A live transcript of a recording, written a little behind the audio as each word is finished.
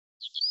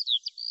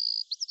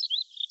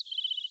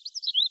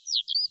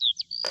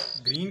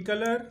green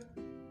color,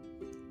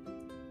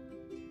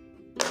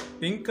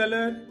 pink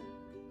color,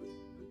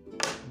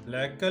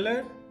 black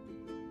color,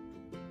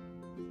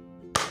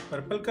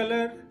 purple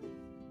color,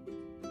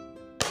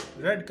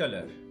 red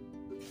color.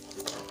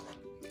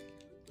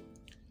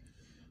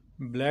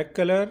 Black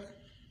color,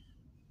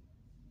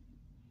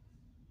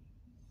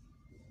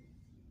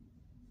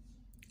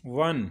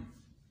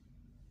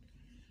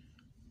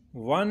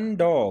 one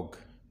dog.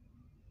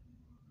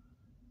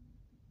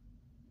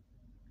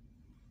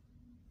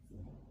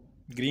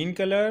 Green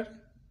color,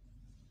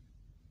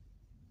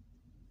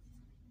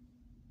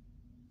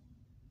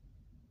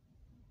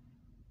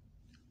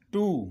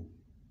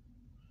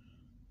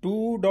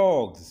 two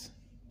dogs.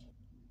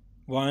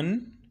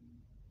 One,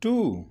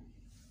 two.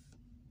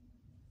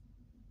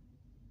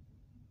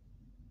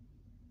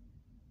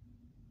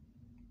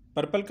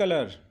 Purple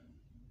color,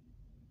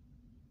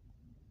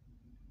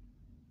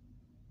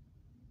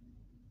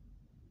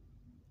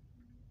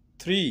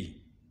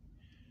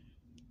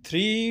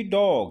 three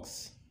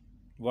dogs.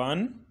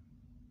 One,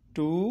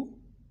 two,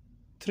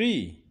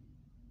 three.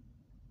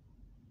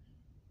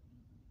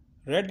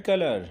 Red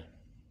color,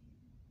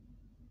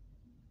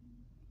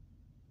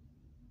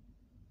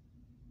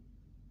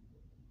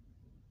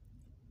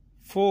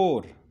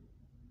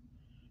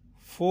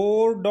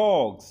 four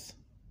dogs.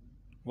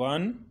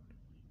 One,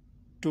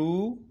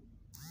 two,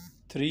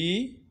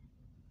 three,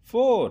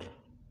 four.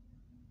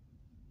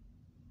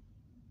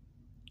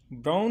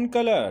 Brown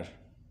color,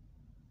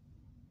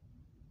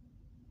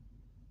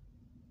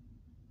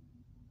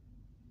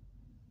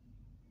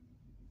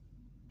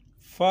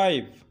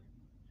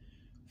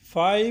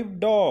 five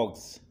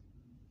dogs.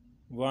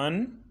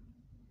 One,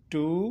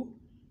 two,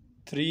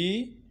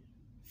 three,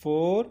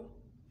 four,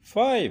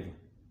 five.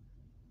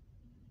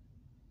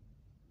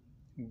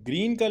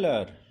 Green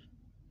color,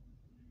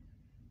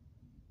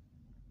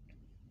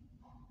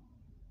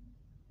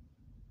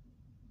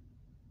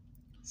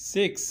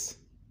 six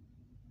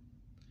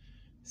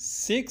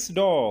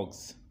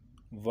dogs.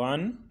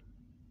 One,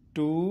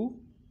 two,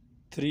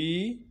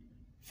 three,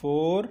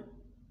 four,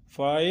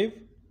 five,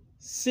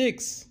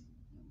 six.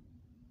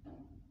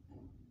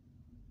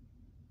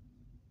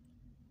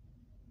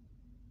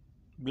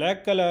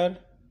 Black color,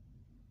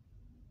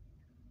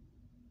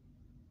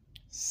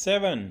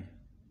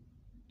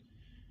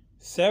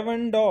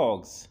 seven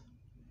dogs.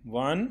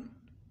 One,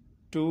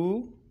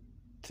 two,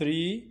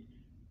 three,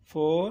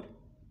 four,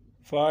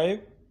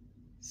 five,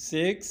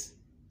 six,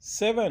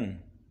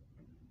 seven.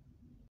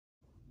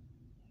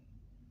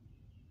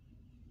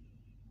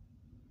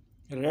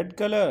 Red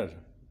color,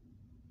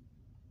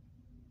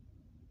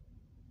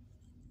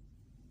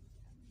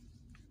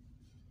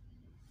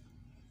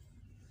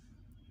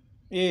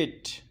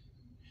 eight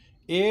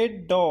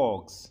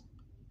dogs.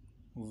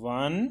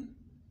 One,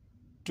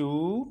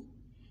 two,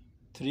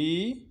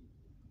 three,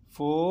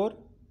 four,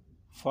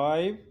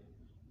 five,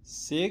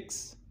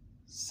 six,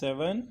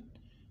 seven,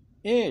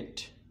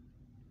 eight.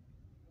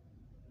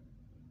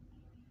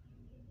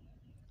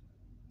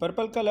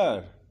 Purple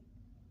color,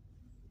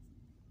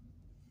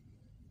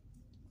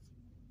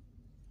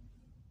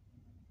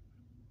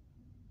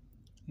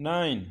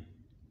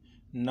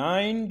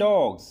 nine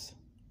dogs.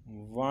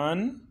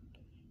 One,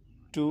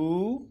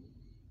 two,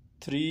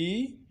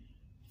 three,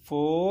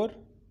 four,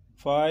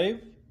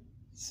 five,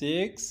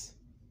 six,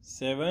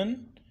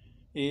 seven,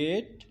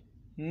 eight,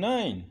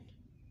 nine.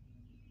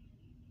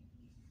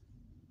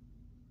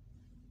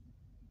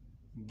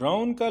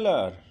 Brown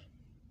color,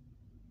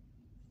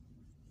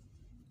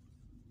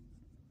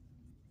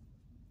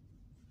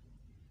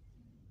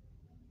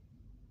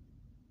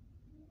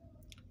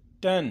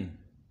 10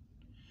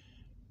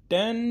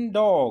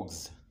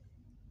 dogs.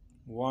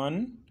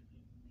 One,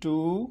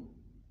 two,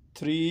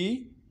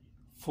 three,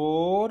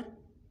 four,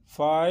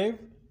 five,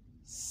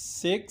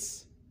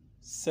 six,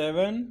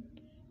 seven,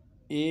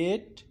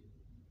 eight,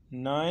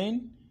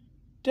 nine,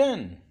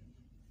 10.